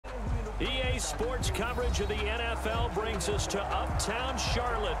EA Sports coverage of the NFL brings us to uptown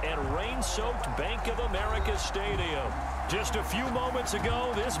Charlotte and rain-soaked Bank of America Stadium. Just a few moments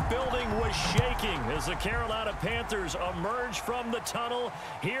ago, this building was shaking as the Carolina Panthers emerge from the tunnel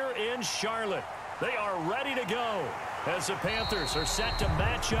here in Charlotte. They are ready to go as the Panthers are set to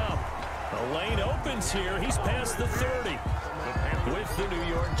match up. The lane opens here. He's past the 30 with the New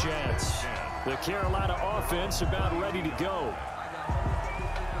York Jets. The Carolina offense about ready to go.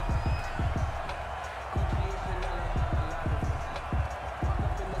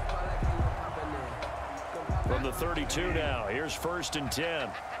 From the 32 now, here's 1st and 10.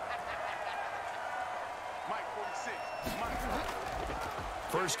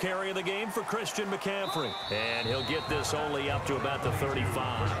 First carry of the game for Christian McCaffrey. And he'll get this only up to about the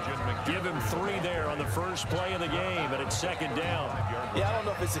 35. Give him 3 there on the first play of the game, and it's 2nd down. Yeah, I don't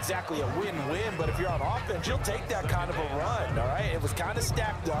know if it's exactly a win-win, but if you're on offense, you'll take that kind of a run, all right? It was kind of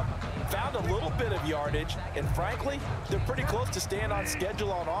stacked up, found a little bit of yardage, and frankly, they're pretty close to staying on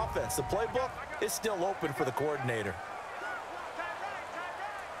schedule on offense. The playbook is still open for the coordinator.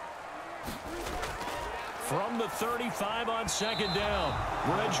 From the 35 on 2nd down,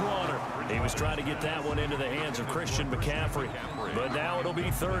 Bridgewater. He was trying to get that one into the hands of Christian McCaffrey. But now it'll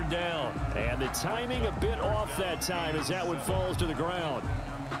be 3rd down. And the timing a bit off that time as that one falls to the ground.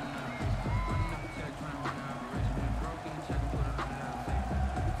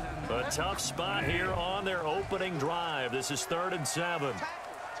 A tough spot here on their opening drive. This is 3rd and 7.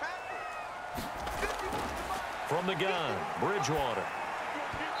 From the gun, Bridgewater.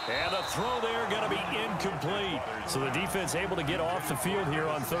 And the throw there going to be incomplete. So the defense able to get off the field here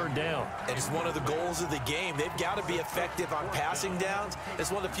on 3rd down. And it's one of the goals of the game. They've got to be effective on passing downs.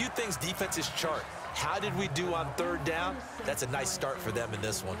 It's one of the few things defenses chart. How did we do on 3rd down? That's a nice start for them in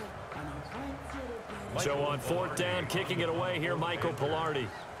this one. So on 4th down, kicking it away here, Michael Pilardi.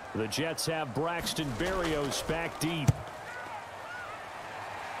 The Jets have Braxton Berrios back deep.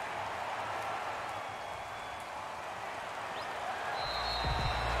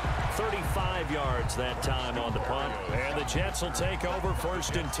 35 yards that time on the punt. And the Jets will take over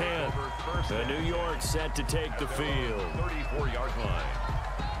 1st and 10. The New York set to take the field. 34-yard line.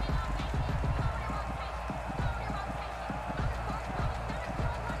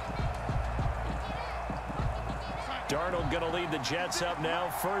 Darnold going to lead the Jets up now,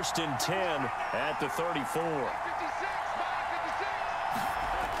 1st and 10 at the 34.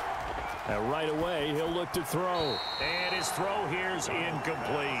 And right away, he'll look to throw. And his throw here's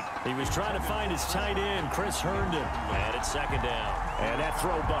incomplete. He was trying to find his tight end, Chris Herndon. And it's 2nd down. And that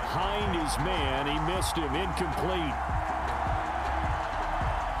throw behind his man, he missed him, incomplete.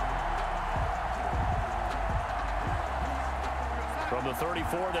 From the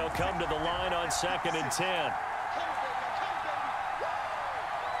 34, they'll come to the line on 2nd and 10.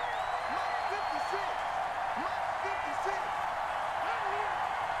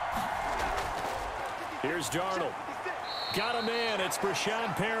 Here's Darnold. Got him in. It's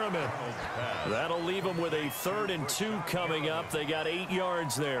Brashad Perriman. That'll leave him with a 3rd and 2 coming up. They got 8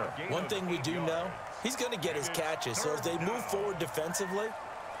 yards there. One thing we do know, he's going to get his catches. So as they move forward defensively,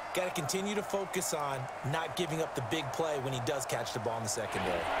 got to continue to focus on not giving up the big play when he does catch the ball in the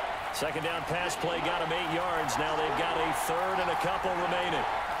secondary. 2nd down pass play got him 8 yards. Now they've got a 3rd and a couple remaining.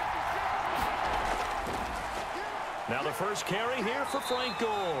 Now the first carry here for Frank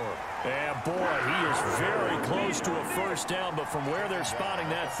Gore. And boy, he is very close to a 1st down, but from where they're spotting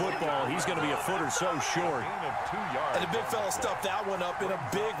that football, he's going to be a foot or so short. And the big fella stuffed that one up in a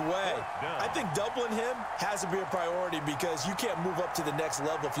big way. I think doubling him has to be a priority because you can't move up to the next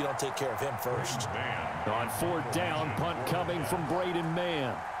level if you don't take care of him first. On 4th down, punt coming from Braden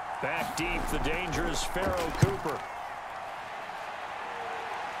Mann. Back deep, the dangerous Pharaoh Cooper.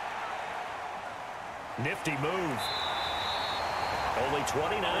 Nifty move. Only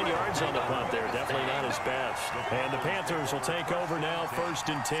 29 yards on the punt there. Definitely not his best. And the Panthers will take over now,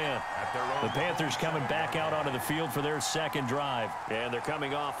 1st and 10. The Panthers coming back out onto the field for their 2nd drive. And they're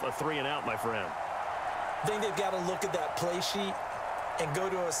coming off a 3 and out, my friend. I think they've got to look at that play sheet and go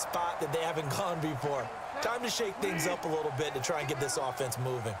to a spot that they haven't gone before. Time to shake things up a little bit to try and get this offense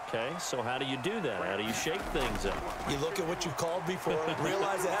moving. Okay, so how do you do that? How do you shake things up? You look at what you've called before,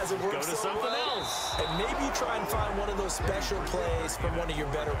 realize it hasn't worked Go to something else. And maybe you try and find one of those special plays from one of your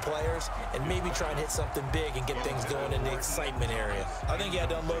better players, and maybe try and hit something big and get things going in the excitement area. I think he had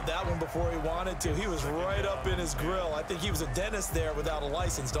to unload that one before he wanted to. He was right up in his grill. I think he was a dentist there without a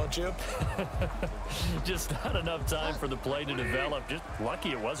license, don't you? Just not enough time for the play to develop. Just lucky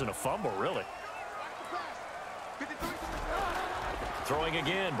it wasn't a fumble, really. Throwing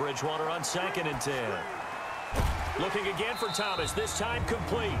again, Bridgewater on 2nd and 10. Looking again for Thomas, this time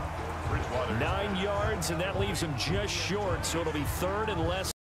complete. 9 yards, and that leaves him just short, so it'll be third and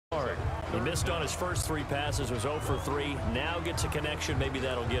less yard. He missed on his first 3 passes, was 0 for 3. Now gets a connection. Maybe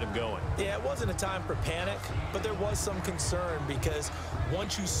that'll get him going. Yeah, it wasn't a time for panic, but there was some concern because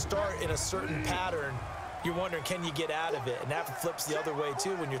once you start in a certain pattern, you're wondering, can you get out of it? And that flips the other way,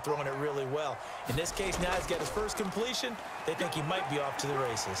 too, when you're throwing it really well. In this case, now he's got his first completion. They think he might be off to the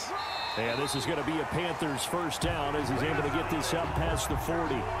races. And this is going to be a Panthers first down as he's able to get this up past the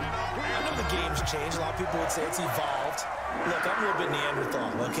 40. I know the game's changed. A lot of people would say it's evolved. Look, I'm a little bit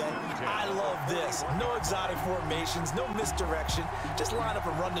Neanderthal, okay? I love this. No exotic formations, no misdirection. Just line up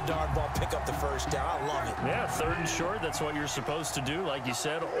and run the darn ball, pick up the first down. I love it. Yeah, third and short, that's what you're supposed to do. Like you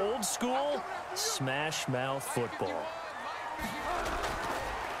said, old school, smash mouth football.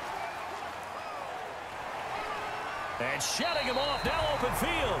 And shutting him off, now open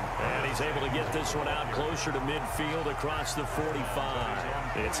field. And he's able to get this one out closer to midfield across the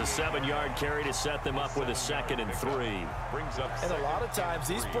 45. It's a 7-yard carry to set them up with a 2nd and 3. And a lot of times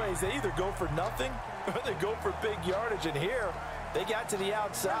these plays, they either go for nothing or they go for big yardage. And here, they got to the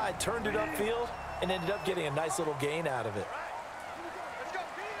outside, turned it upfield, and ended up getting a nice little gain out of it.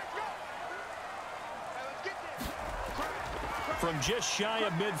 From just shy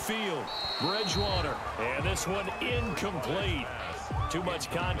of midfield, Bridgewater. And this one incomplete. Too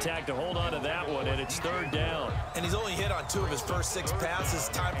much contact to hold on to that one, and it's 3rd down. And he's only hit on 2 of his first 6 passes.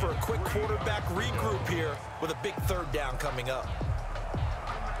 Time for a quick quarterback regroup here with a big 3rd down coming up.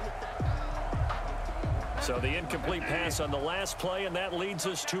 So the incomplete pass on the last play, and that leads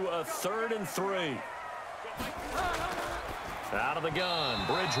us to a 3rd and 3. Out of the gun,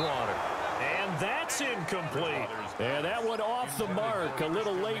 Bridgewater. And that's incomplete. And that one off the mark, a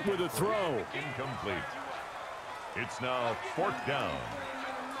little late with a throw. Incomplete. It's now 4th down.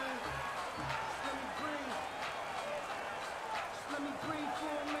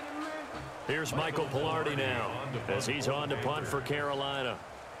 Here's Michael Pilardi now as he's on to punt for Carolina.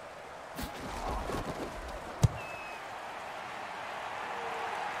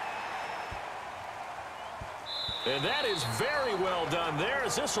 And that is very well done there,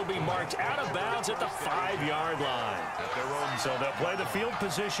 as this will be marked out of bounds at the 5-yard line. So they'll play the field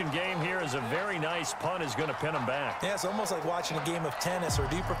position game here as a very nice punt is going to pin them back. Yeah, it's almost like watching a game of tennis, or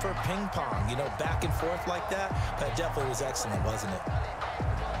do you prefer ping pong? You know, back and forth like that? That definitely was excellent, wasn't it?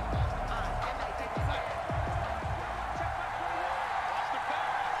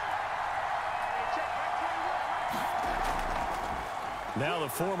 Now the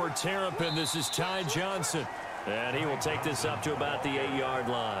former Terrapin, this is Ty Johnson. And he will take this up to about the 8-yard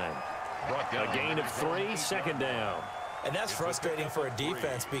line. A gain of 3, 2nd down. And that's frustrating for a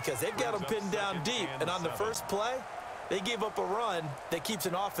defense because they've got them pinned down deep. And on the first play, they gave up a run that keeps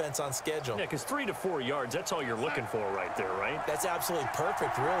an offense on schedule. Yeah, because 3 to 4 yards, that's all you're looking for right there, right? That's absolutely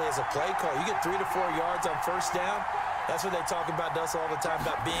perfect, really, as a play call. You get 3 to 4 yards on first down. That's what they talk about us all the time,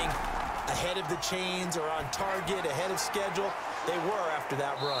 about being ahead of the chains or on target, ahead of schedule. They were after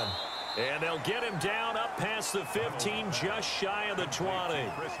that run. And they'll get him down up past the 15, just shy of the 20.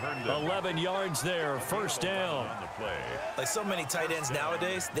 11 yards there, 1st down. Like so many tight ends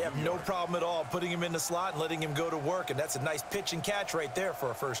nowadays, they have no problem at all putting him in the slot and letting him go to work. And that's a nice pitch and catch right there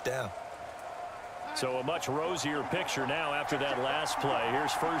for a 1st down. So a much rosier picture now after that last play.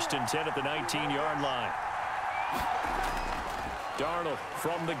 Here's 1st and 10 at the 19-yard line. Darnold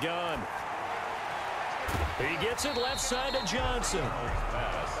from the gun. He gets it left side to Johnson.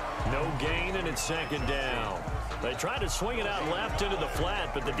 No gain, and it's 2nd down. They tried to swing it out left into the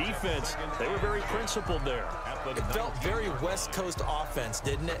flat, but the defense, they were very principled there. It felt very West Coast offense,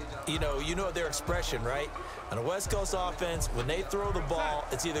 didn't it? You know their expression, right? On a West Coast offense, when they throw the ball,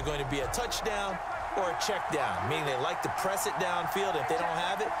 it's either going to be a touchdown or a check down, meaning they like to press it downfield. If they don't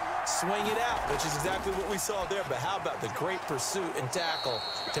have it, swing it out, which is exactly what we saw there. But how about the great pursuit and tackle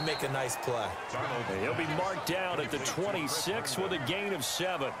to make a nice play? He'll be marked down at the 26 with a gain of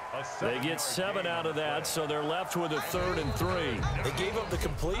 7. They get 7 out of that, so they're left with a 3rd and 3. They gave up the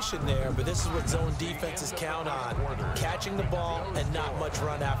completion there, but this is what zone defenses count on, catching the ball and not much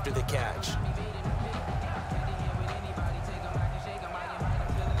run after the catch.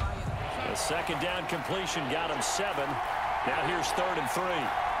 The 2nd down completion got him 7. Now here's 3rd and 3.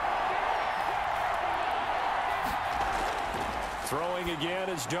 Throwing again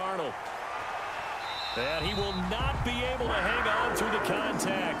is Darnold. And he will not be able to hang on through the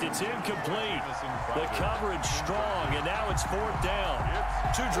contact. It's incomplete. The coverage strong, and now it's 4th down.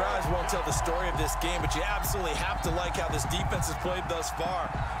 2 drives won't tell the story of this game, but you absolutely have to like how this defense has played thus far.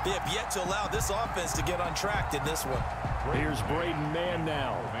 They have yet to allow this offense to get on track in this one. Here's Braden Mann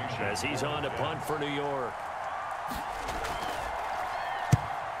now as he's on to punt for New York.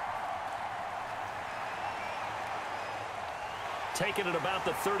 taken at about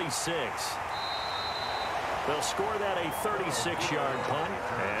the 36. They'll score that a 36-yard punt,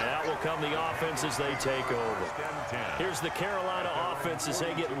 and out will come the offense as they take over. Here's the Carolina offense as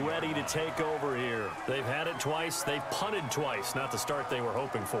they get ready to take over here. They've had it twice. They've punted twice. Not the start they were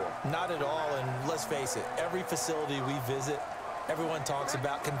hoping for. Not at all, and let's face it, every facility we visit, everyone talks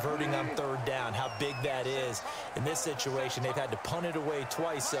about converting on third down, how big that is. In this situation, they've had to punt it away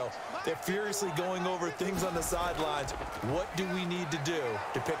twice, so they're furiously going over things on the sidelines. What do we need to do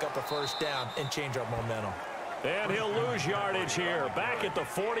to pick up a first down and change our momentum? And he'll lose yardage here, back at the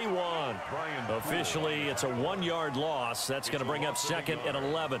 41. Officially, it's a 1-yard loss. That's going to bring up 2nd and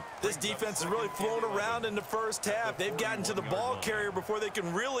 11. This defense has really flown around in the first half. They've gotten to the ball carrier before they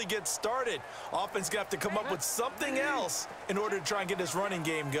can really get started. Offense going to have to come up with something else in order to try and get this running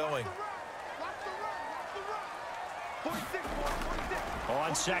game going.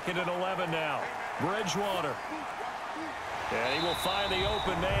 On 2nd and 11 now, Bridgewater. And he will find the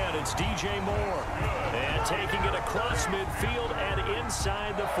open man. It's DJ Moore. And taking it across midfield and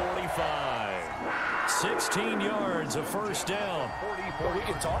inside the 45. 16 yards, a first down. Well, we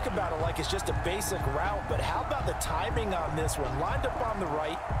can talk about it like it's just a basic route, but how about the timing on this one? Lined up on the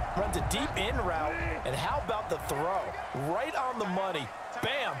right, runs a deep in route, and how about the throw? Right on the money.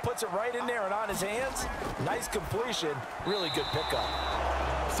 Bam, puts it right in there and on his hands. Nice completion, really good pickup.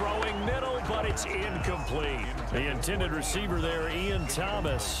 Throwing middle, but it's incomplete. The intended receiver there, Ian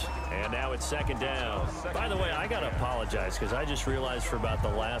Thomas. And now it's 2nd down. By the way, I got to apologize because I just realized for about the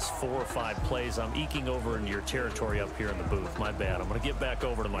last 4 or 5 plays, I'm eking over into your territory up here in the booth. My bad. I'm going to get back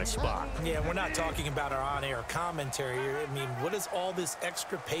over to my spot. Yeah, we're not talking about our on-air commentary here. I mean, what is all this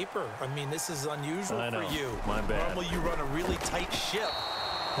extra paper? I mean, this is unusual for you. My bad. Normally you run a really tight ship.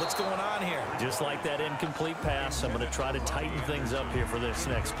 What's going on here? Just like that incomplete pass, I'm going to try to tighten things up here for this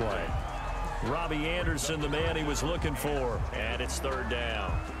next play. Robbie Anderson, the man he was looking for, and it's 3rd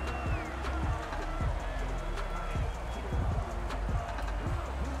down.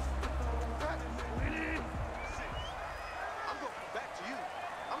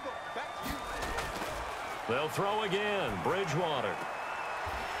 They'll throw again. Bridgewater.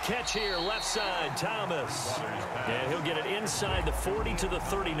 Catch here, left side, Thomas. And he'll get it inside the 40 to the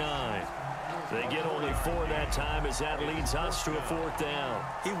 39. They get only 4 that time as that leads us to a 4th down.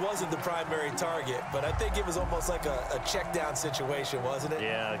 He wasn't the primary target, but I think it was almost like a check down situation, wasn't it?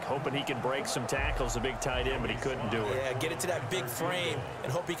 Yeah, hoping he can break some tackles, a big tight end, but he couldn't do it. Yeah, get it to that big frame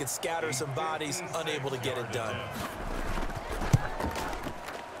and hope he could scatter some bodies, unable to get it done.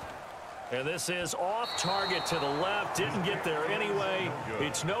 And this is off target to the left. Didn't get there anyway.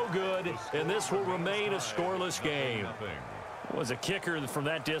 It's no good, and this will remain a scoreless game. Was a kicker from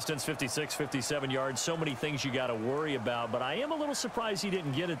that distance, 56, 57 yards. So many things you got to worry about, but I am a little surprised he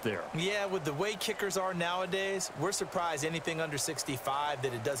didn't get it there. Yeah, with the way kickers are nowadays, we're surprised anything under 65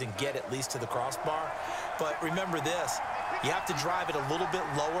 that it doesn't get at least to the crossbar. But remember this, you have to drive it a little bit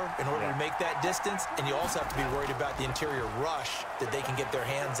lower in order to make that distance, and you also have to be worried about the interior rush that they can get their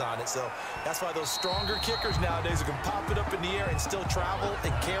hands on it. So that's why those stronger kickers nowadays who can pop it up in the air and still travel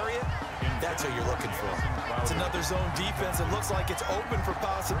and carry it, that's who you're looking for. It's another zone defense. It looks like it's open for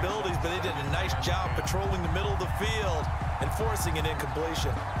possibilities, but they did a nice job patrolling the middle of the field and forcing an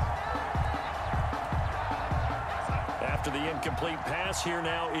incompletion. After the incomplete pass, here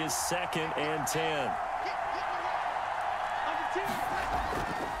now is 2nd and 10.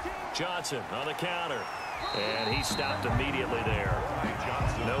 Johnson on the counter. And he stopped immediately there.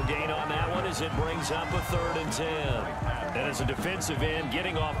 No gain on that one as it brings up a 3rd and 10. And as a defensive end,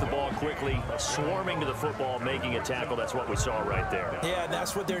 getting off the ball quickly, swarming to the football, making a tackle, that's what we saw right there. Yeah, and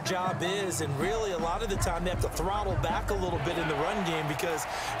that's what their job is. And really, a lot of the time, they have to throttle back a little bit in the run game because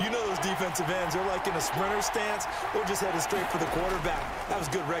you know those defensive ends, they're like in a sprinter stance. They're just headed straight for the quarterback. That was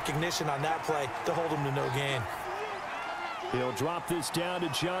good recognition on that play to hold him to no gain. He'll drop this down to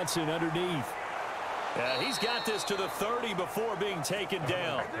Johnson underneath. He's got this to the 30 before being taken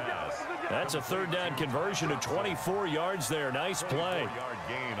down. That's a 3rd down conversion of 24 yards there. Nice play.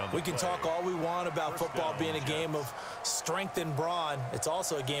 We can talk all we want about football being a game of strength and brawn. It's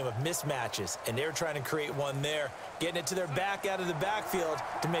also a game of mismatches, and they're trying to create one there, getting it to their back out of the backfield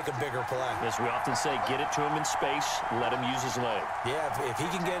to make a bigger play. As we often say, get it to him in space, let him use his leg. Yeah, if he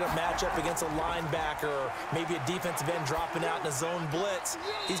can get a matchup against a linebacker or maybe a defensive end dropping out in a zone blitz,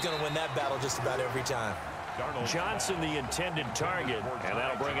 he's going to win that battle just about every time. Johnson, the intended target, and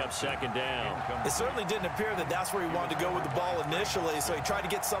that'll bring up 2nd down. It certainly didn't appear that that's where he wanted to go with the ball initially, so he tried to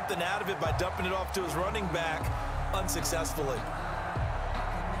get something out of it by dumping it off to his running back unsuccessfully.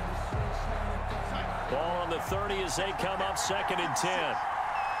 Ball on the 30 as they come up 2nd and 10.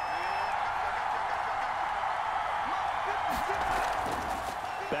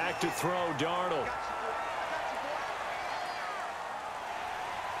 to throw, Darnold.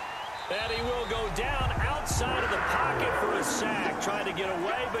 And he will go down outside of the pocket for a sack. Trying to get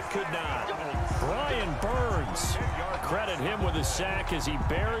away, but could not. Brian Burns. Credit him with a sack as he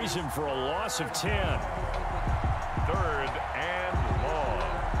buries him for a loss of 10. 3rd and long.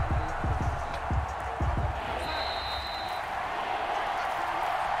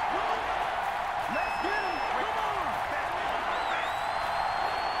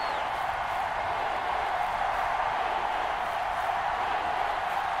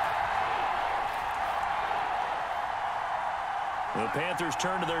 The Panthers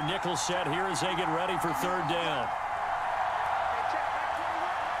turn to their nickel set here as they get ready for 3rd down.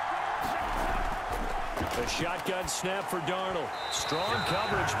 A shotgun snap for Darnold. Strong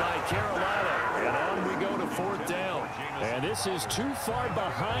coverage by Carolina. And on we go to 4th down. And this is too far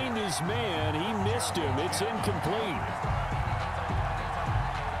behind his man. He missed him. It's incomplete.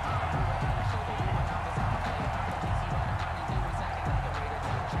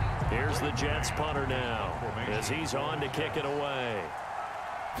 Here's the Jets punter now as he's on to kick it away.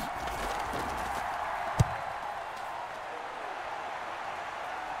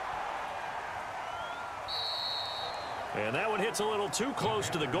 And that one hits a little too close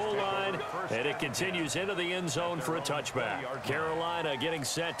to the goal line, and it continues into the end zone for a touchback. Carolina getting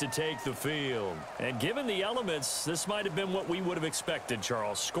set to take the field. And given the elements, this might have been what we would have expected,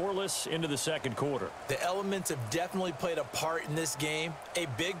 Charles. Scoreless into the 2nd quarter. The elements have definitely played a part in this game, a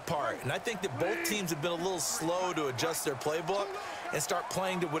big part. And I think that both teams have been a little slow to adjust their playbook and start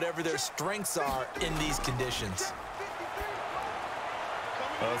playing to whatever their strengths are in these conditions.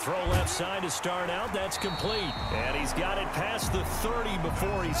 A throw left side to start out. That's complete. And he's got it past the 30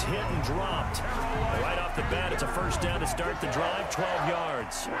 before he's hit and dropped. Right off the bat, it's a 1st down to start the drive, 12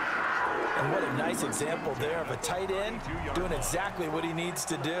 yards. And what a nice example there of a tight end doing exactly what he needs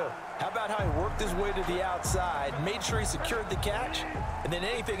to do. How about how he worked his way to the outside, made sure he secured the catch, and then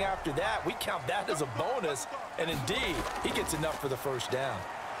anything after that, we count that as a bonus. And indeed, he gets enough for the 1st down.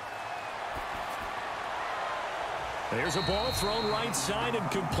 There's a ball thrown right side and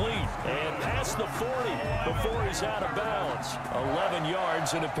complete. And past the 40 before he's out of bounds. 11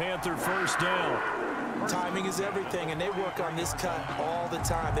 yards and a Panther 1st down. Timing is everything, and they work on this cut all the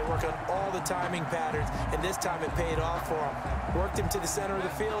time. They work on all the timing patterns, and this time it paid off for him. Worked him to the center of the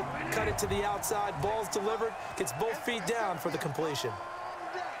field, cut it to the outside, ball's delivered, gets both feet down for the completion.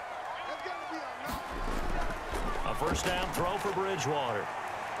 A 1st down throw for Bridgewater.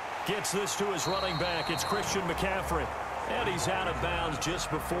 Gets this to his running back. It's Christian McCaffrey. And he's out of bounds just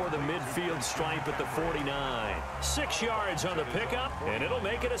before the midfield stripe at the 49. 6 yards on the pickup, and it'll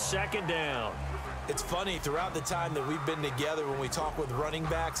make it a 2nd down. It's funny, throughout the time that we've been together, when we talk with running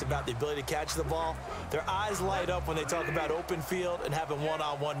backs about the ability to catch the ball, their eyes light up when they talk about open field and having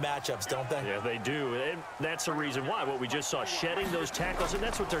one-on-one matchups, don't they? Yeah, they do. And that's the reason why. What we just saw, shedding those tackles, and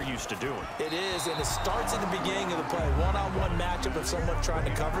that's what they're used to doing. It is, and it starts at the beginning of the play. One-on-one matchup of someone trying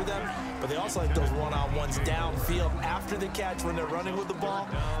to cover them, but they also like those one-on-ones downfield after the catch when they're running with the ball.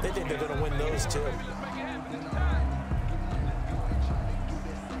 They think they're going to win those, too.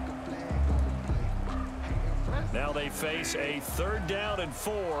 Now they face a 3rd down and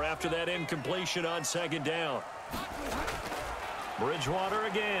 4 after that incompletion on 2nd down. Bridgewater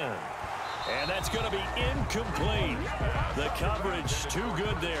again. And that's going to be incomplete. The coverage too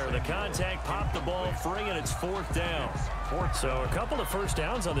good there. The contact popped the ball free, and it's 4th down. So a couple of 1st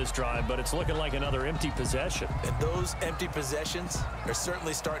downs on this drive, but it's looking like another empty possession. And those empty possessions are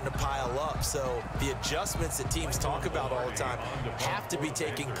certainly starting to pile up. So the adjustments that teams talk about all the time have to be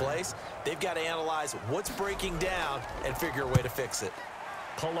taking place. They've got to analyze what's breaking down and figure a way to fix it.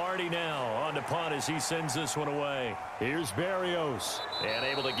 Pilardi now on to punt as he sends this one away. Here's Berrios. And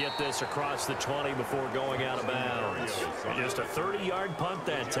able to get this across the 20 before going out of bounds. And just a 30-yard punt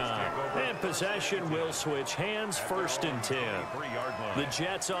that time. And possession will switch hands, 1st and 10. The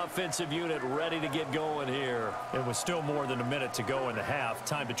Jets offensive unit ready to get going here. And with still more than a minute to go in the half,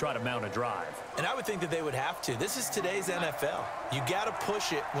 time to try to mount a drive. And I would think that they would have to. This is today's NFL. You got to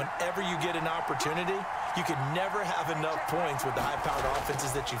push it whenever you get an opportunity. You can never have enough points with the high-powered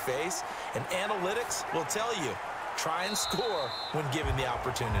offenses that you face. And analytics will tell you, try and score when given the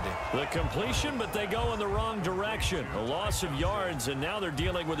opportunity. The completion, but they go in the wrong direction. A loss of yards, and now they're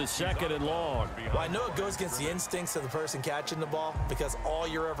dealing with a 2nd and long. Well, I know it goes against the instincts of the person catching the ball because all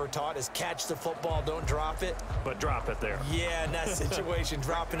you're ever taught is catch the football, don't drop it. But drop it there. Yeah, in that situation,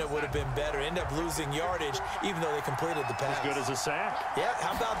 dropping it would have been better. End up losing yardage, even though they completed the pass. As good as a sack. Yeah,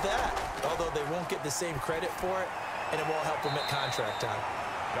 how about that? Although they won't get the same credit for it, and it won't help them at contract time.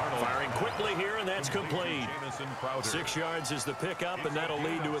 Firing quickly here, and that's complete. 6 yards is the pickup, and that'll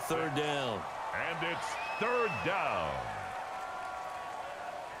lead to a third down. And it's third down.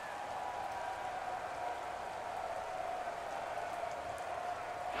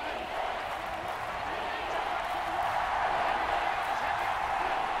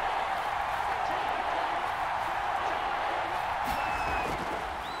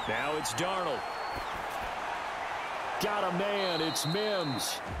 Now it's Darnold. Got a man, it's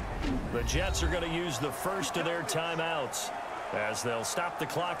Mims. The Jets are going to use the first of their timeouts as they'll stop the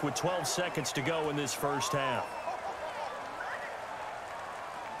clock with 12 seconds to go in this first half.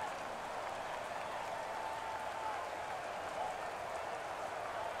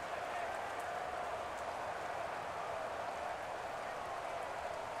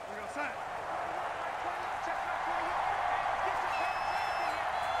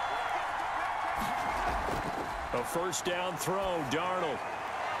 A first down throw, Darnold.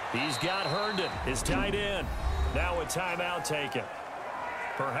 He's got Herndon, his tight end. Now a timeout taken.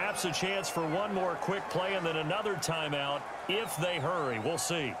 Perhaps a chance for one more quick play and then another timeout if they hurry. We'll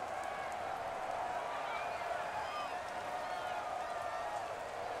see.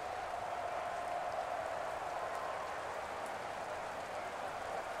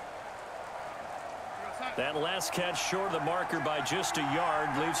 That last catch short of the marker by just a yard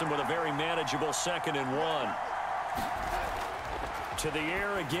leaves him with a very manageable 2nd and 1. To the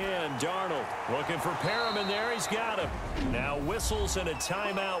air again, Darnold looking for Perriman there. He's got him. Now whistles and a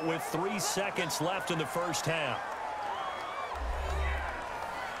timeout with 3 seconds left in the first half.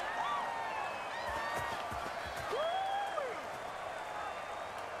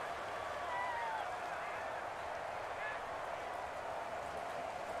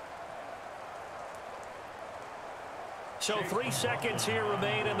 So 3 seconds here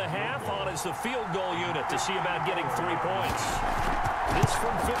remain in the half. On is the field goal unit to see about getting 3 points. This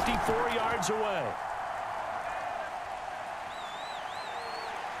from 54 yards away.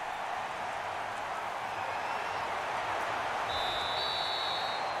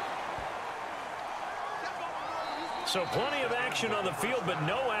 So plenty of action on the field, but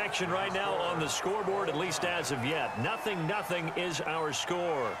no action right now on the scoreboard, at least as of yet. 0-0 is our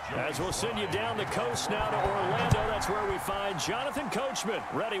score. As we'll send you down the coast now to Orlando, that's where we find Jonathan Coachman,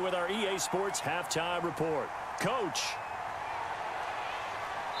 ready with our EA Sports Halftime Report. Coach.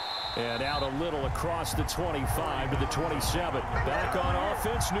 And out a little across the 25 to the 27. Back on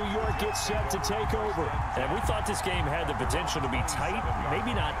offense, New York gets set to take over. And we thought this game had the potential to be tight.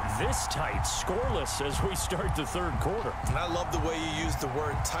 Maybe not this tight, scoreless as we start the third quarter. And I love the way you use the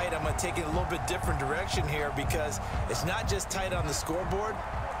word tight. I'm going to take it a little bit different direction here because it's not just tight on the scoreboard.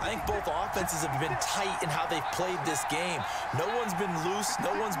 I think both offenses have been tight in how they've played this game. No one's been loose.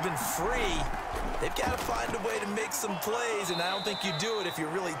 No one's been free. They've got to find a way to make some plays, and I don't think you do it if you're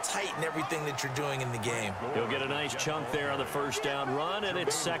really tight in everything that you're doing in the game. He'll get a nice chunk there on the first down run, and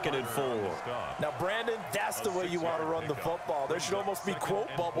it's 2nd and 4. Now, Brandon, that's the way you want to run the football. There should almost be quote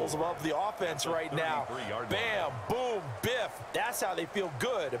bubbles above the offense right now. Bam, boom, biff. That's how they feel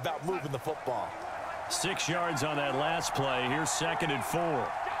good about moving the football. 6 yards on that last play. Here's 2nd and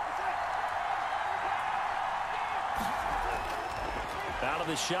 4. Out of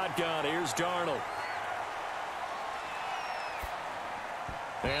the shotgun, here's Darnold.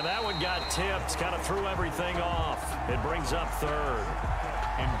 And that one got tipped, kind of threw everything off. It brings up 3rd.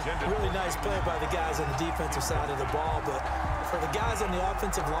 Really nice play by the guys on the defensive side of the ball, but for the guys on the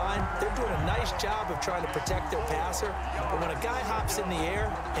offensive line, they're doing a nice job of trying to protect their passer. But when a guy hops in the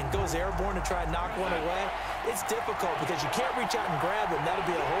air and goes airborne to try and knock one away, it's difficult because you can't reach out and grab him. That'll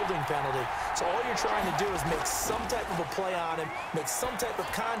be a holding penalty. So all you're trying to do is make some type of a play on him, make some type of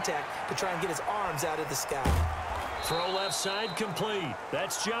contact to try and get his arms out of the sky. Throw left side complete.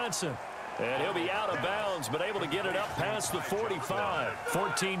 That's Johnson. And he'll be out of bounds, but able to get it up past the 45.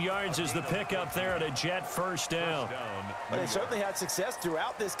 14 yards is the pickup there at a Jet first down. They certainly had success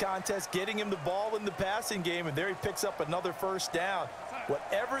throughout this contest, getting him the ball in the passing game, and there he picks up another first down.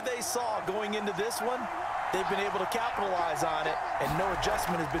 Whatever they saw going into this one, they've been able to capitalize on it, and no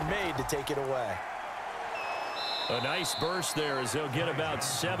adjustment has been made to take it away. A nice burst there as they'll get about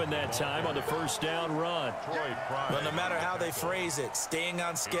 7 that time on the first down run. But no matter how they phrase it, staying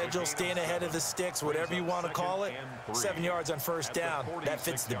on schedule, staying ahead of the sticks, whatever you want to call it, 7 yards on first down, that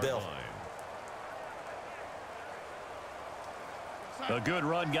fits the bill. A good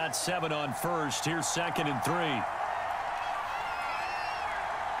run got 7 on first. Here's 2nd and 3.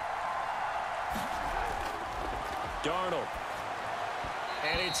 Darnold.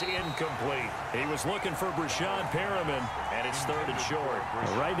 And it's incomplete. He was looking for Brashad Perriman, and it's 3rd and short.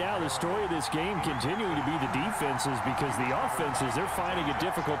 Right now, the story of this game continuing to be the defenses, because the offenses, they're finding it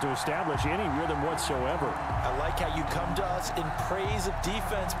difficult to establish any rhythm whatsoever. I like how you come to us in praise of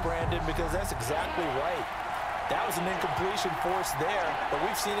defense, Brandon, because that's exactly right. That was an incompletion forced there, but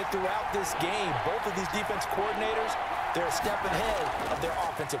we've seen it throughout this game. Both of these defense coordinators, they're a step ahead of their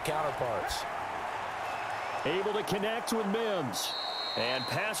offensive counterparts. Able to connect with Mims. And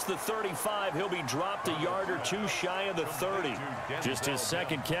past the 35, he'll be dropped a yard or two shy of the 30. Just his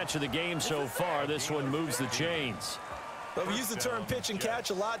 2nd catch of the game so far. This one moves the chains. Well, we use the term pitch and catch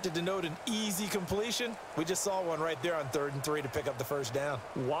a lot to denote an easy completion. We just saw one right there on 3rd and 3 to pick up the 1st down.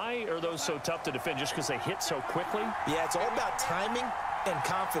 Why are those so tough to defend? Just because they hit so quickly? Yeah, it's all about timing and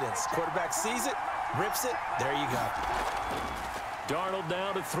confidence. Quarterback sees it, rips it, there you go. Darnold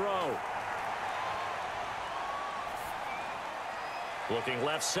down to throw. Looking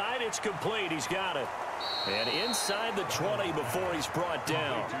left side, it's complete. He's got it. And inside the 20 before he's brought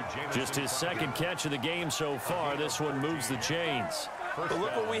down. Just his 2nd catch of the game so far. This one moves the chains. But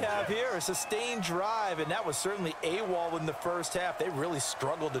look what we have here, a sustained drive, and that was certainly AWOL in the 1st half. They really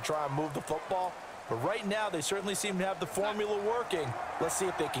struggled to try and move the football. But right now, they certainly seem to have the formula working. Let's see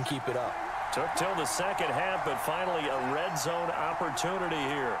if they can keep it up. Took till the 2nd half, but finally a red zone opportunity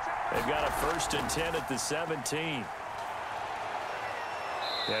here. They've got a 1st and 10 at the 17.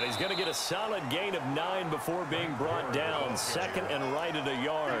 And he's going to get a solid gain of 9 before being brought down. 2nd and right at a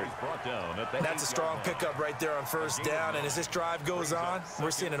yard. That's a strong pickup right there on 1st down. And as this drive goes on,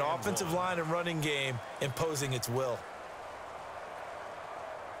 we're seeing an offensive line and running game imposing its will.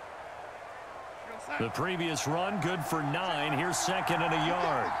 The previous run, good for 9. Here's 2nd and a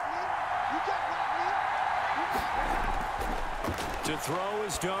yard. To throw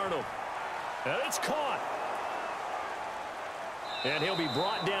is Darnold. And it's caught. And he'll be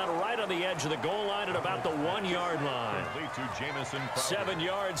brought down right on the edge of the goal line at about the 1-yard line. 7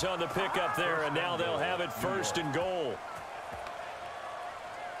 yards on the pickup there, and now they'll have it 1st and goal.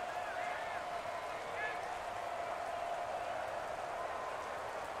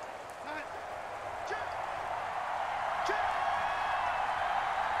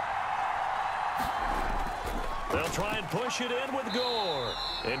 They'll try and push it in with Gore.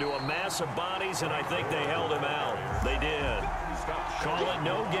 Into a mass of bodies, and I think they held him out. They did. Call it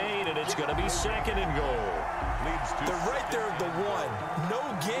no gain, and it's going to be 2nd and goal. They're right there at the 1. No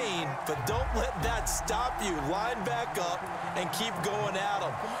gain, but don't let that stop you. Line back up and keep going at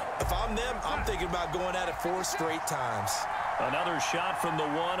them. If I'm them, I'm thinking about going at it 4 straight times. Another shot from the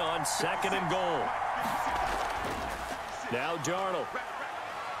 1 on 2nd and goal. Now Darnold.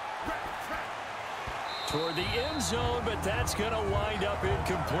 Toward the end zone, but that's going to wind up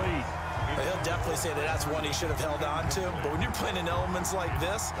incomplete. He'll definitely say that that's one he should have held on to. But when you're playing in elements like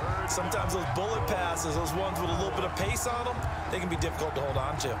this, sometimes those bullet passes, those ones with a little bit of pace on them, they can be difficult to hold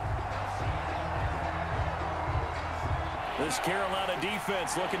on to. This Carolina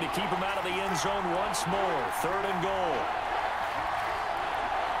defense looking to keep him out of the end zone once more. 3rd and goal.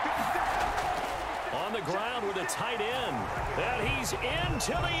 On the ground with a tight end. And he's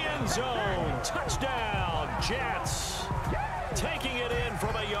into the end zone. Touchdown, Jets. Taking it in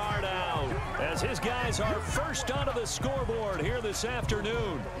from a yard out as his guys are first onto the scoreboard here this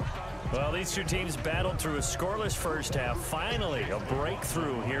afternoon. Well, these two teams battled through a scoreless 1st half. Finally, a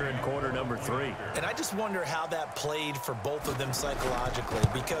breakthrough here in quarter number 3. And I just wonder how that played for both of them psychologically,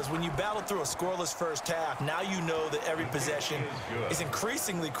 because when you battle through a scoreless 1st half, now you know that every possession is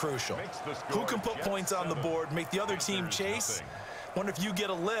increasingly crucial. Who can put points on the board, make the other team chase? Wonder if you get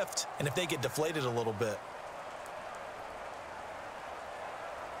a lift and if they get deflated a little bit.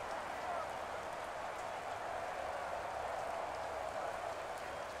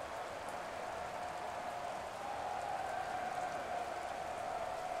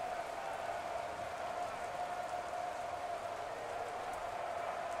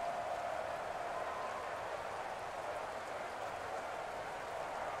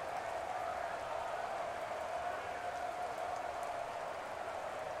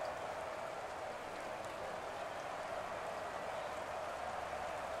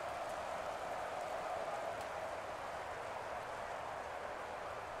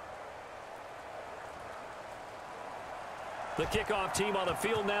 The kickoff team on the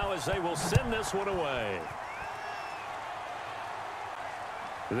field now as they will send this one away.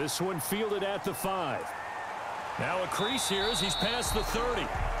 This one fielded at the 5. Now a crease here as he's past the 30.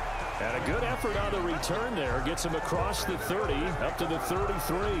 And a good effort on the return there. Gets him across the 30, up to the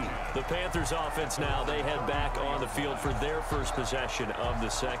 33. The Panthers offense now, they head back on the field for their first possession of the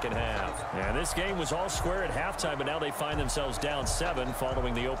second half. And this game was all square at halftime, but now they find themselves down 7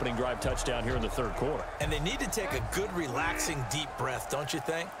 following the opening drive touchdown here in the third quarter. And they need to take a good, relaxing, deep breath, don't you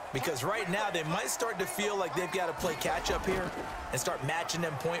think? Because right now they might start to feel like they've got to play catch-up here and start matching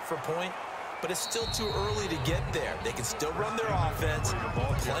them point for point. But it's still too early to get there. They can still run their offense.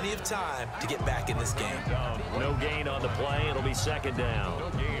 Plenty of time to get back in this game. No gain on the play. It'll be second down.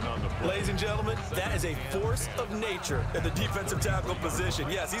 Ladies and gentlemen, that is a force of nature in the defensive tackle position.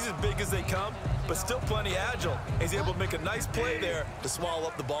 Yes, he's as big as they come, but still plenty agile. He's able to make a nice play there to swallow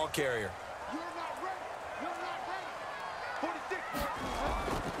up the ball carrier.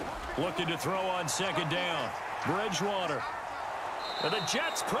 Looking to throw on second down. Bridgewater. And the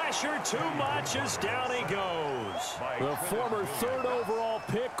Jets pressure too much as down he goes. The former third overall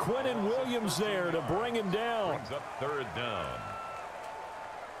pick, Quinnen Williams, there to bring him down. Brings up third down.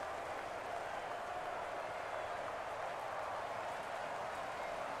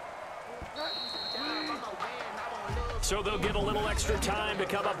 So they'll get a little extra time to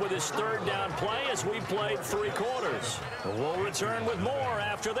come up with his third down play as we played 3 quarters. We'll return with more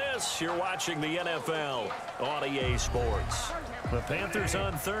after this. You're watching the NFL on EA Sports. The Panthers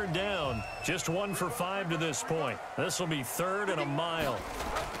on third down. Just 1 for 5 to this point. This will be 3rd and a mile.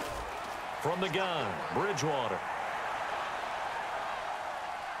 From the gun, Bridgewater.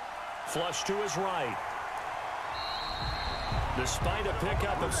 Flush to his right. Despite a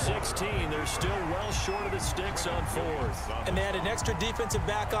pickup of 16, they're still well short of the sticks on 4th. And they had an extra defensive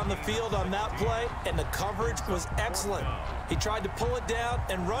back on the field on that play, and the coverage was excellent. He tried to pull it down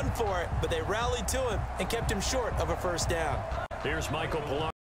and run for it, but they rallied to him and kept him short of a first down. Here's Michael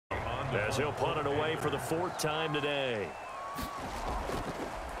Pilar as he'll punt it away for the 4th time today.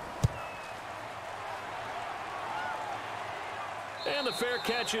 And the fair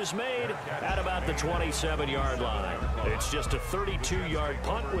catch is made at about the 27-yard line. It's just a 32-yard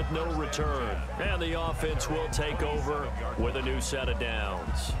punt with no return. And the offense will take over with a new set of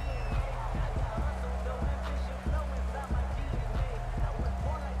downs.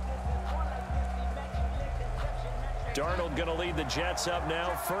 Darnold going to lead the Jets up now,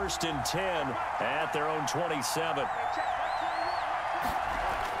 1st and 10 at their own 27.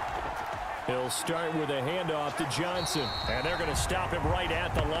 He'll start with a handoff to Johnson. And they're going to stop him right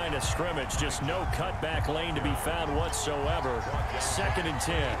at the line of scrimmage. Just no cutback lane to be found whatsoever. 2nd and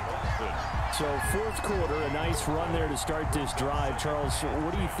 10. So 4th quarter, a nice run there to start this drive. Charles,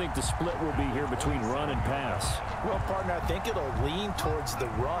 what do you think the split will be here between run and pass? Well, partner, I think it'll lean towards the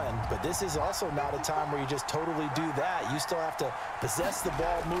run, but this is also not a time where you just totally do that. You still have to possess the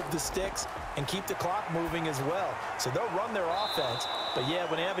ball, move the sticks, and keep the clock moving as well. So they'll run their offense, but yeah,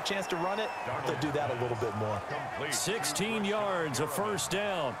 when they have a chance to run it, they'll do that a little bit more. 16 yards, a first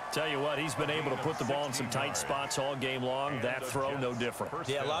down. Tell you what, he's been able to put the ball in some tight spots all game long. That throw, no different.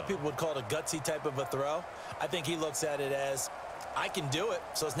 Yeah, a lot of people would call it a gutsy type of a throw. I think he looks at it as, I can do it,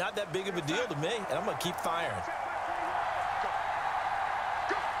 so it's not that big of a deal to me, and I'm going to keep firing.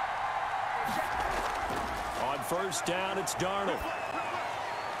 On first down, it's Darnold.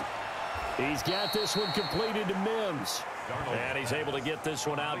 He's got this one completed to Mims. And he's able to get this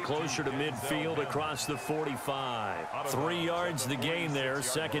one out closer to midfield across the 45. 3 yards the gain there,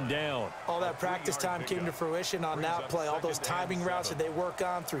 2nd down. All that practice time came to fruition on that play. All those timing routes that they work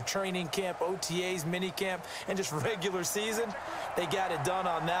on through training camp, OTAs, minicamp, and just regular season, they got it done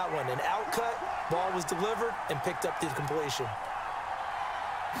on that one. An outcut, ball was delivered, and picked up the completion.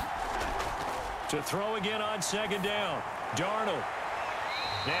 To throw again on 2nd down, Darnold.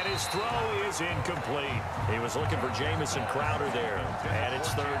 And his throw is incomplete. He was looking for Jamison Crowder there. And it's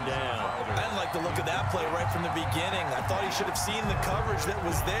 3rd down. I didn't like the look of that play right from the beginning. I thought he should have seen the coverage that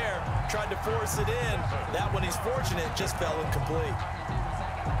was there, tried to force it in. That one, he's fortunate, just fell incomplete.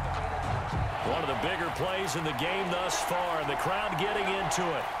 One of the bigger plays in the game thus far. The crowd getting into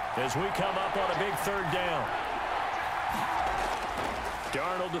it as we come up on a big 3rd down.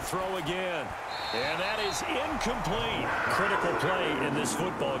 Darnold to throw again. And that is incomplete. Critical play in this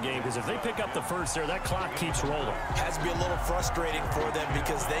football game, because if they pick up the first there, that clock keeps rolling. Has to be a little frustrating for them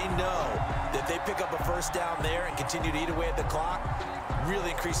because they know that they pick up a first down there and continue to eat away at the clock,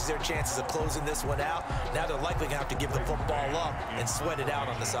 really increases their chances of closing this one out. Now they're likely going to have to give the football up and sweat it out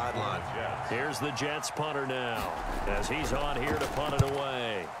on the sideline. Here's the Jets punter now as he's on here to punt it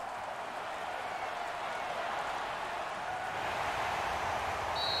away.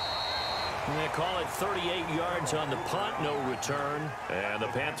 And they call it 38 yards on the punt, no return. And the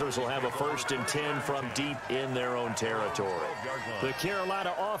Panthers will have a 1st and 10 from deep in their own territory. The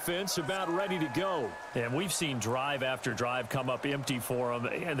Carolina offense about ready to go. And we've seen drive after drive come up empty for them.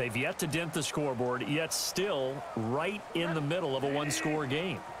 And they've yet to dent the scoreboard, yet still right in the middle of a one-score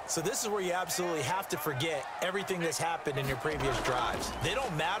game. So this is where you absolutely have to forget everything that's happened in your previous drives. They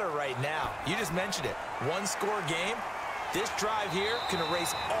don't matter right now. You just mentioned it. One-score game. This drive here can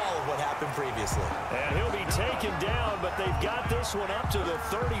erase all of what happened previously. And he'll be taken down, but they've got this one up to the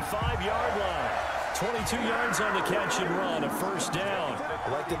 35-yard line. 22 yards on the catch and run, a 1st down. I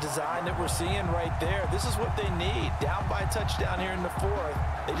like the design that we're seeing right there. This is what they need. Down by a touchdown here in the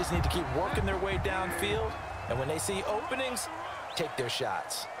 4th. They just need to keep working their way downfield. And when they see openings, take their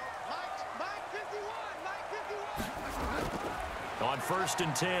shots. On 1st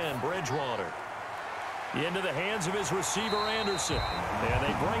and 10, Bridgewater. Into the hands of his receiver, Anderson. And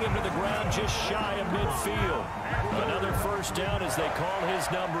they bring him to the ground just shy of midfield. Another 1st down as they call his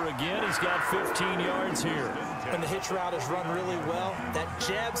number again. He's got 15 yards here. When the hitch route is run really well, that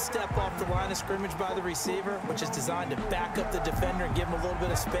jab step off the line of scrimmage by the receiver, which is designed to back up the defender and give him a little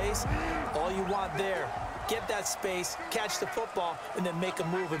bit of space, all you want there, get that space, catch the football, and then make a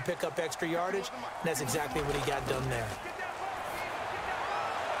move and pick up extra yardage. And that's exactly what he got done there.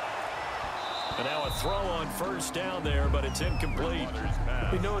 And now a throw on 1st down there, but it's incomplete.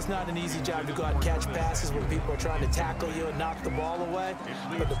 We know it's not an easy job to go out and catch passes when people are trying to tackle you and knock the ball away.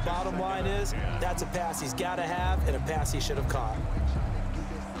 But the bottom line is, that's a pass he's got to have and a pass he should have caught.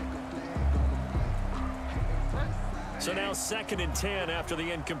 So now 2nd and 10 after the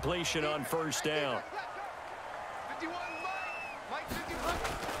incompletion on 1st down.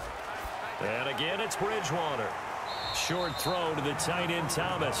 And again, it's Bridgewater. Short throw to the tight end,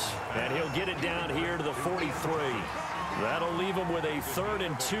 Thomas. And he'll get it down here to the 43. That'll leave them with a 3rd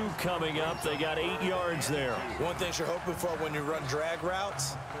and 2 coming up. They got 8 yards there. One thing you're hoping for when you run drag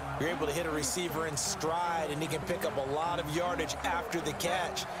routes, you're able to hit a receiver in stride, and he can pick up a lot of yardage after the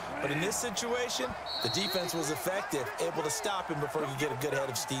catch. But in this situation, the defense was effective, able to stop him before he could get a good head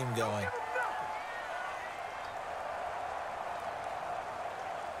of steam going.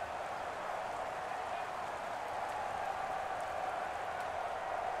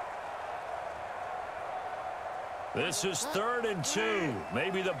 This is 3rd and 2.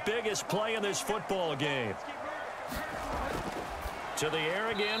 Maybe the biggest play in this football game. To the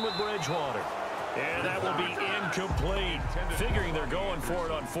air again with Bridgewater. And that will be incomplete. Figuring they're going for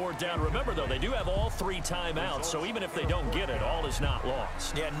it on 4th down. Remember, though, they do have all 3 timeouts, so even if they don't get it, all is not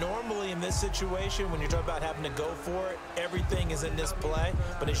lost. Yeah, normally in this situation, when you're talking about having to go for it, everything is in this play.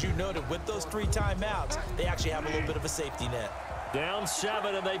 But as you noted, with those 3 timeouts, they actually have a little bit of a safety net. Down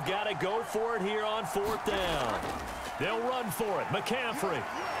 7, and they've got to go for it here on 4th down. They'll run for it. McCaffrey.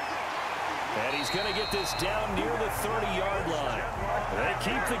 And he's going to get this down near the 30-yard line. They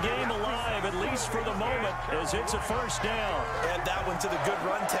keep the game alive, at least for the moment, as it's a 1st down. Add that one to the good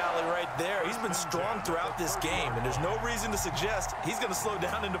run tally right there. He's been strong throughout this game, and there's no reason to suggest he's going to slow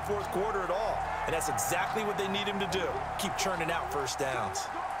down in the 4th quarter at all. And that's exactly what they need him to do. Keep churning out 1st downs.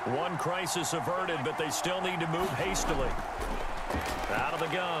 One crisis averted, but they still need to move hastily. Out of the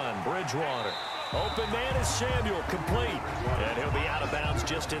gun, Bridgewater. Open man is Samuel, complete. And he'll be out of bounds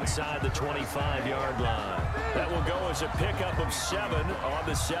just inside the 25-yard line. That will go as a pickup of 7 on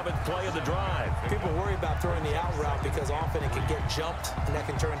the 7th play of the drive. People worry about throwing the out route because often it can get jumped, and that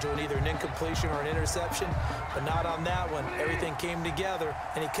can turn into either an incompletion or an interception. But not on that one. Everything came together,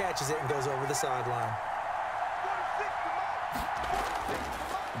 and he catches it and goes over the sideline.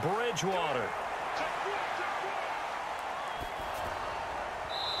 Bridgewater.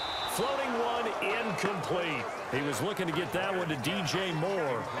 Floating one, incomplete. He was looking to get that one to DJ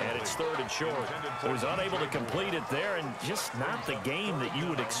Moore, and it's 3rd and short. He was unable to complete it there, and just not the game that you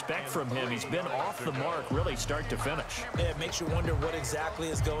would expect from him. He's been off the mark, really start to finish. Yeah, it makes you wonder what exactly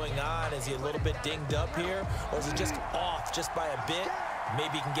is going on. Is he a little bit dinged up here, or is it just off just by a bit?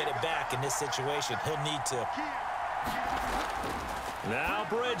 Maybe he can get it back in this situation. He'll need to. Now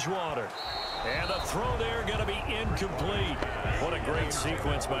Bridgewater. And the throw there going to be incomplete. What a great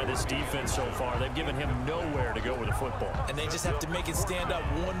sequence by this defense so far. They've given him nowhere to go with the football. And they just have to make it stand up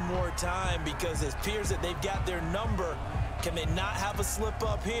one more time because it appears that they've got their number. Can they not have a slip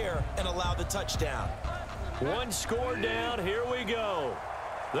up here and allow the touchdown? One score down. Here we go.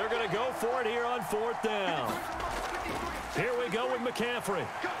 They're going to go for it here on 4th down. Here we go with McCaffrey.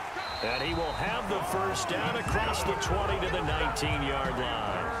 And he will have the 1st down across the 20 to the 19-yard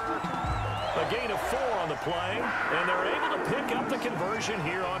line. A gain of 4 on the play, and they're able to pick up the conversion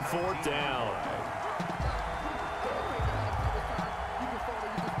here on 4th down.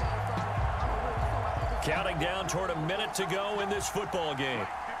 Counting down toward a minute to go in this football game.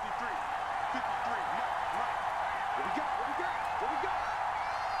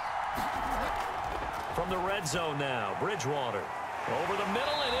 From the red zone now, Bridgewater. Over the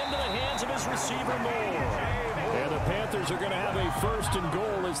middle and into the hands of his receiver, Moore. And the Panthers are going to have a first and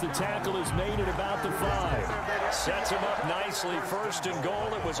goal as the tackle is made at about the 5. Sets him up nicely. First and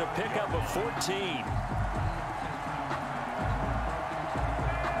goal. It was a pickup of 14.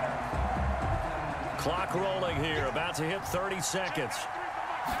 Clock rolling here. About to hit 30 seconds.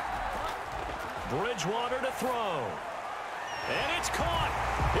 Bridgewater to throw. And it's caught.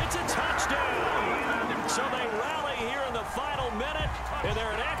 It's a touchdown. So they rally here in the final minute, and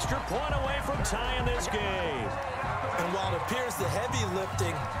they're an extra point away from tying this game. And while it appears the heavy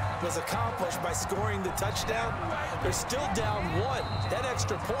lifting was accomplished by scoring the touchdown, they're still down 1. That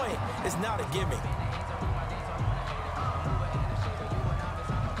extra point is not a gimme.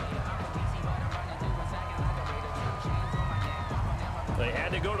 They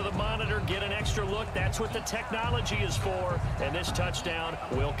had to go to the monitor, get an extra look. That's what the technology is for, and this touchdown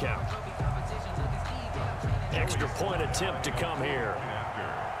will count. Extra point attempt to come here.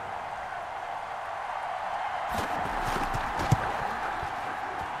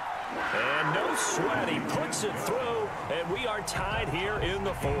 And no sweat. He puts it through, and we are tied here in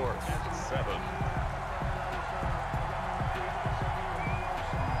the 4th. 7.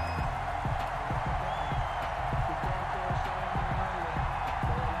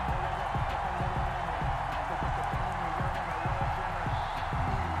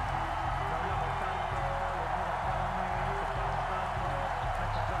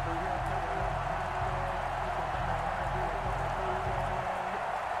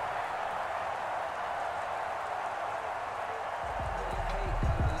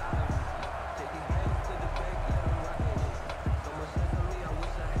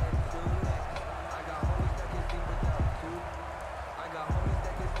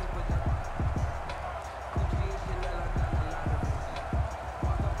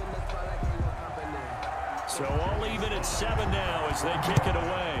 So all even at 7 now as they kick it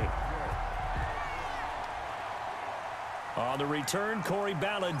away. On the return, Corey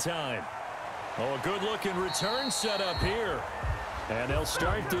Ballantyne. Oh, a good-looking return set up here. And they'll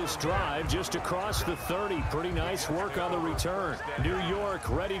start this drive just across the 30. Pretty nice work on the return. New York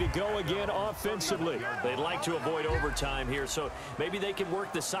ready to go again offensively. They'd like to avoid overtime here, so maybe they can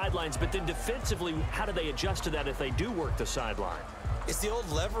work the sidelines. But then defensively, how do they adjust to that if they do work the sideline? It's the old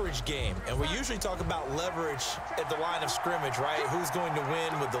leverage game, and we usually talk about leverage at the line of scrimmage, right? Who's going to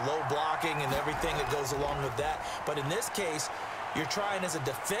win with the low blocking and everything that goes along with that. But in this case, you're trying as a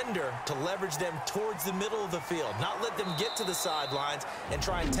defender to leverage them towards the middle of the field, not let them get to the sidelines and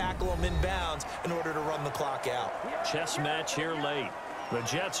try and tackle them in bounds in order to run the clock out. Chess match here late. The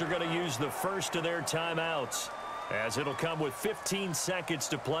Jets are going to use the first of their timeouts, as it'll come with 15 seconds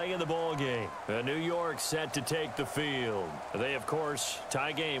to play in the ball game. New York set to take the field. They, of course,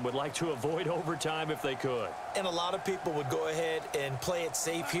 tie game, would like to avoid overtime if they could. And a lot of people would go ahead and play it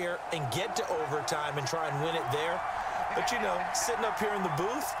safe here and get to overtime and try and win it there. But, you know, sitting up here in the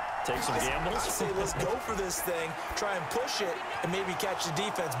booth, take some gambles. I say let's go for this thing, try and push it, and maybe catch the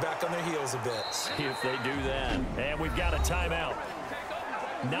defense back on their heels a bit. See if they do that. And we've got a timeout.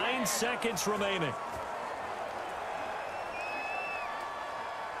 9 seconds remaining.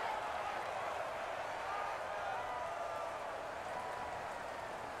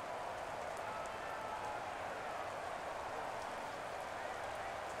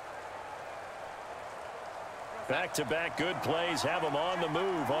 Back-to-back good plays have them on the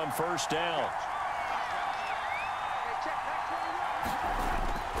move on first down.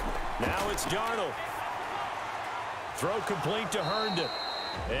 Now it's Darnold. Throw complete to Herndon.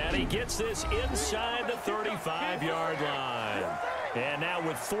 And he gets this inside the 35-yard line. And now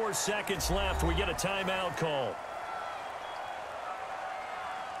with 4 seconds left, we get a timeout call.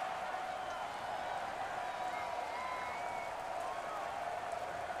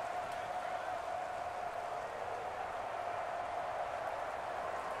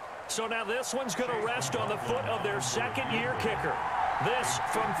 So now this one's going to rest on the foot of their second-year kicker. This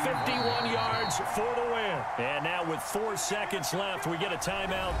from 51 yards for the win. And now with 4 seconds left, we get a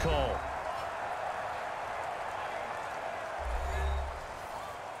timeout call.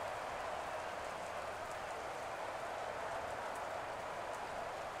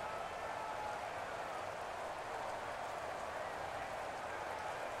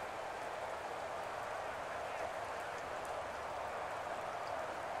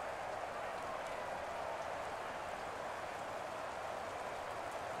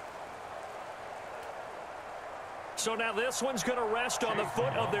 So now this one's going to rest on the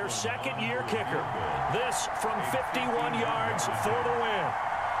foot of their second-year kicker. This from 51 yards for the win.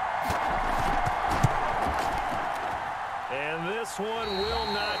 And this one will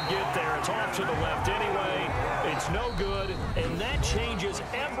not get there. It's off to the left anyway. It's no good, and that changes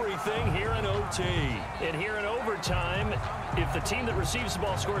everything here in OT. And here in overtime, if the team that receives the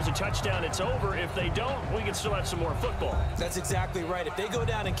ball scores a touchdown, it's over. If they don't, we can still have some more football. That's exactly right. If they go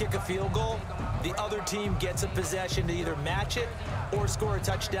down and kick a field goal, the other team gets a possession to either match it or score a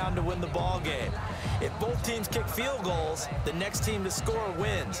touchdown to win the ball game. If both teams kick field goals, the next team to score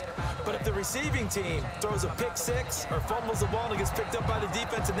wins. But if the receiving team throws a pick six or fumbles the ball and it gets picked up by the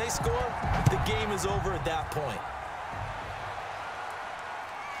defense and they score, the game is over at that point.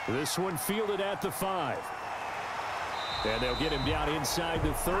 This one fielded at the 5. And they'll get him down inside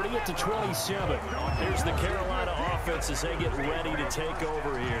the 30 at the 27. Here's the Carolina offense as they get ready to take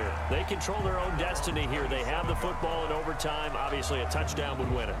over here. They control their own destiny here. They have the football in overtime. Obviously, a touchdown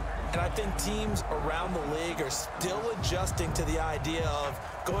would win it. And I think teams around the league are still adjusting to the idea of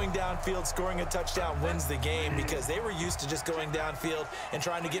going downfield, scoring a touchdown wins the game, because they were used to just going downfield and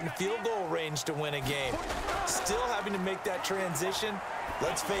trying to get in field goal range to win a game. Still having to make that transition.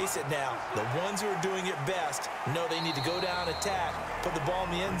 Let's face it now, the ones who are doing it best know they need to go down, attack, put the ball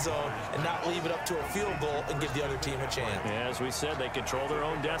in the end zone, and not leave it up to a field goal and give the other team a chance. Yeah, as we said, they control their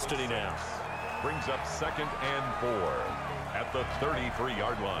own destiny now. Brings up 2nd and 4 at the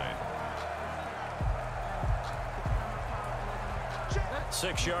 33-yard line.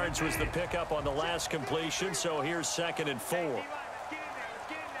 6 yards was the pickup on the last completion, so here's 2nd and 4.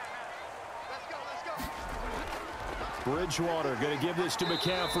 Bridgewater going to give this to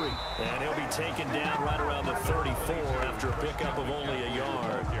McCaffrey. And he'll be taken down right around the 34 after a pickup of only a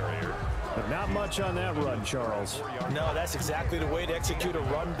yard. But not much on that run, Charles. No, that's exactly the way to execute a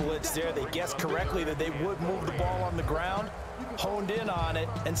run blitz there. They guessed correctly that they would move the ball on the ground, honed in on it,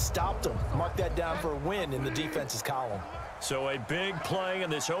 and stopped them. Mark that down for a win in the defense's column. So a big play in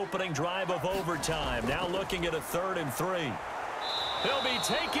this opening drive of overtime. Now looking at a 3rd and 3. He'll be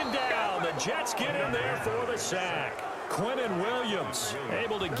taken down. The Jets get in there for the sack. Quentin Williams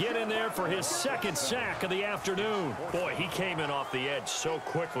able to get in there for his 2nd sack of the afternoon. Boy, he came in off the edge so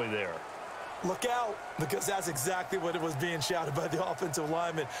quickly there. Look out, because that's exactly what it was being shouted by the offensive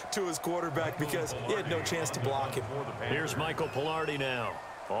lineman to his quarterback, because he had no chance to block him. Here's Michael Pilardi now,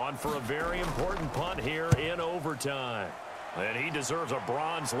 on for a very important punt here in overtime. And he deserves a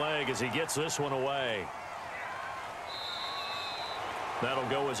bronze leg as he gets this one away. That'll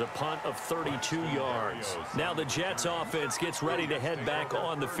go as a punt of 32 yards. Now the Jets offense gets ready to head back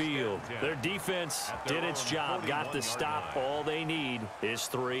on the field. Their defense did its job, got the stop. All they need is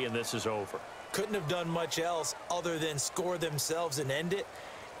 3, and this is over. Couldn't have done much else other than score themselves and end it.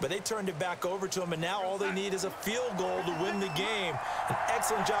 But they turned it back over to them, and now all they need is a field goal to win the game. An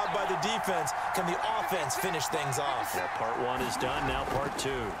excellent job by the defense. Can the offense finish things off? Well, part 1 is done, now part 2.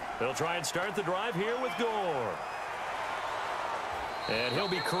 They'll try and start the drive here with Gore. And he'll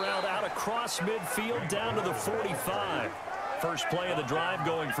be corralled out across midfield down to the 45. First play of the drive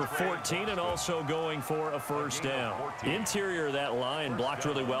going for 14 and also going for a first down. Interior of that line blocked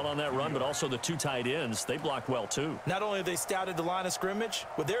really well on that run, but also the 2 tight ends, they blocked well too. Not only have they scouted the line of scrimmage,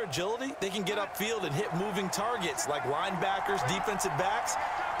 with their agility, they can get upfield and hit moving targets like linebackers, defensive backs.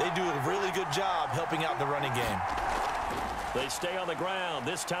 They do a really good job helping out the running game. They stay on the ground.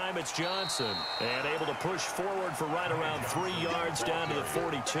 This time it's Johnson. And able to push forward for right around 3 yards down to the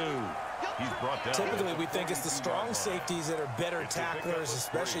 42. He's brought down. Typically, we think it's the strong safeties that are better tacklers,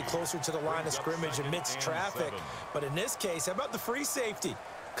 especially closer to the line of scrimmage amidst traffic. But in this case, how about the free safety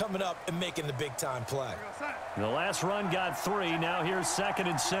coming up and making the big-time play? The last run got 3. Now here's 2nd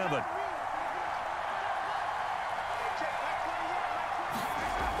and 7.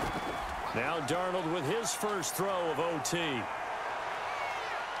 Now Darnold with his first throw of OT.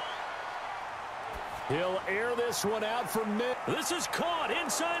 He'll air this one out for mid. This is caught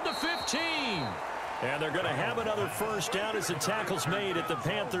inside the 15. And they're going to have another first down as the tackle's made at the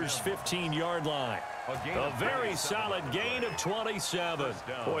Panthers' 15-yard line. A very solid gain of 27.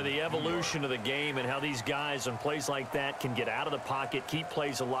 Boy, the evolution of the game and how these guys on plays like that can get out of the pocket, keep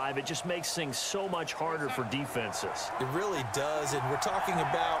plays alive, it just makes things so much harder for defenses. It really does, and we're talking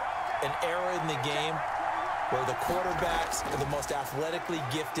about an era in the game where the quarterbacks are the most athletically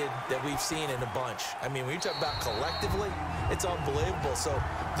gifted that we've seen in a bunch. I mean, when you talk about collectively, it's unbelievable. So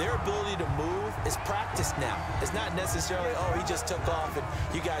their ability to move is practiced now. It's not necessarily, oh, he just took off and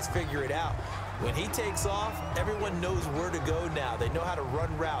you guys figure it out. When he takes off, everyone knows where to go now. They know how to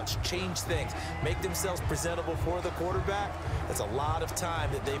run routes, change things, make themselves presentable for the quarterback. That's a lot of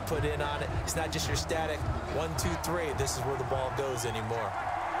time that they put in on it. It's not just your static 1, 2, 3. This is where the ball goes anymore.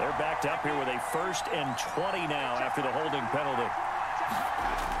 They're backed up here with a 1st and 20 now after the holding penalty.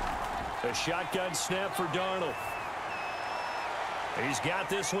 A shotgun snap for Darnold. He's got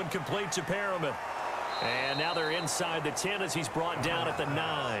this one complete to Perriman. And now they're inside the 10 as he's brought down at the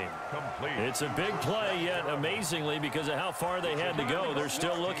 9. Complete. It's a big play, yet amazingly, because of how far they had to go, they're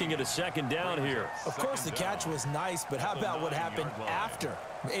still looking at a 2nd down here. Of course, the catch was nice, but how about what happened after?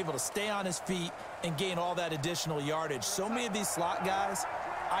 Able to stay on his feet and gain all that additional yardage. So many of these slot guys,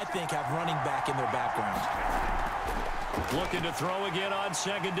 I think, have running back in their background. Looking to throw again on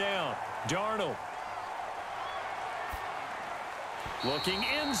 2nd down. Darnold. Looking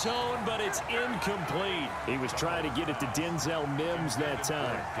end zone, but it's incomplete. He was trying to get it to Denzel Mims that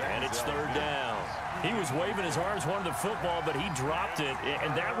time. And it's 3rd down. He was waving his arms, wanted the football, but he dropped it.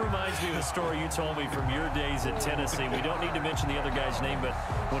 And that reminds me of the story you told me from your days at Tennessee. We don't need to mention the other guy's name, but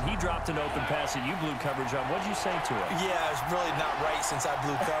when he dropped an open pass and you blew coverage on, what'd you say to him? Yeah, it's really not right since I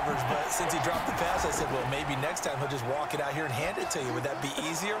blew coverage, but since he dropped the pass, I said, well, maybe next time he'll just walk it out here and hand it to you. Would that be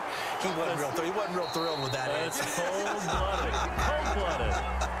easier? He wasn't real thrilled with that. That's cold-blooded. Cold-blooded.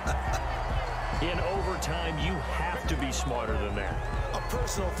 In overtime, you have to be smarter than that. A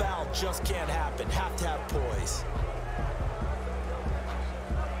personal foul just can't happen. Have to have poise.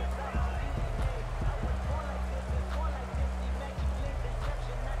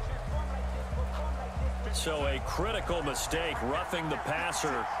 So a critical mistake, roughing the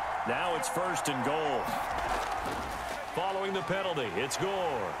passer. Now it's 1st and goal. Following the penalty, it's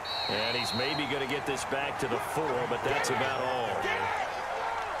Gore. And he's maybe going to get this back to the 4, but that's about all.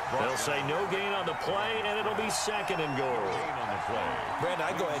 They'll say no gain on the play, and it'll be 2nd and goal. Brandon,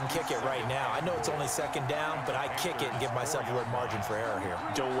 I'd go ahead and kick it right now. I know it's only 2nd down, but I kick it and give myself a little margin for error here.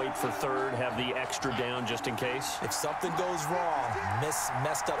 Don't wait for 3rd, have the extra down just in case. If something goes wrong,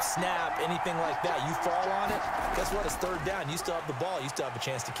 messed up snap, anything like that, you fall on it, guess what? It's 3rd down. You still have the ball. You still have a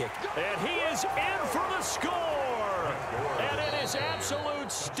chance to kick. And he is in for the score. And it is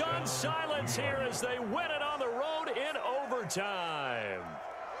absolute stunned silence here as they win it on the road in overtime.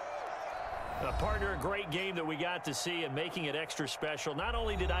 Partner, a great game that we got to see and making it extra special. Not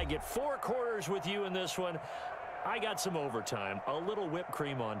only did I get 4 quarters with you in this one, I got some overtime, a little whipped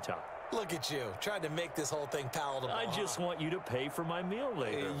cream on top. Look at you, trying to make this whole thing palatable. I just want you to pay for my meal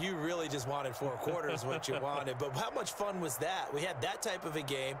later. You really just wanted 4 quarters, what you wanted. But how much fun was that? We had that type of a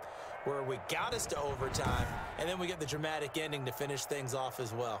game where we got us to overtime, and then we get the dramatic ending to finish things off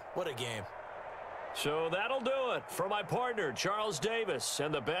as well. What a game. So that'll do it for my partner, Charles Davis,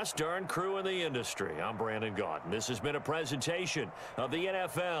 and the best darn crew in the industry. I'm Brandon Gaudin. This has been a presentation of the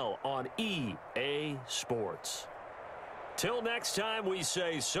NFL on EA Sports. Till next time, we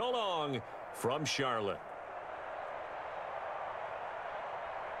say so long from Charlotte.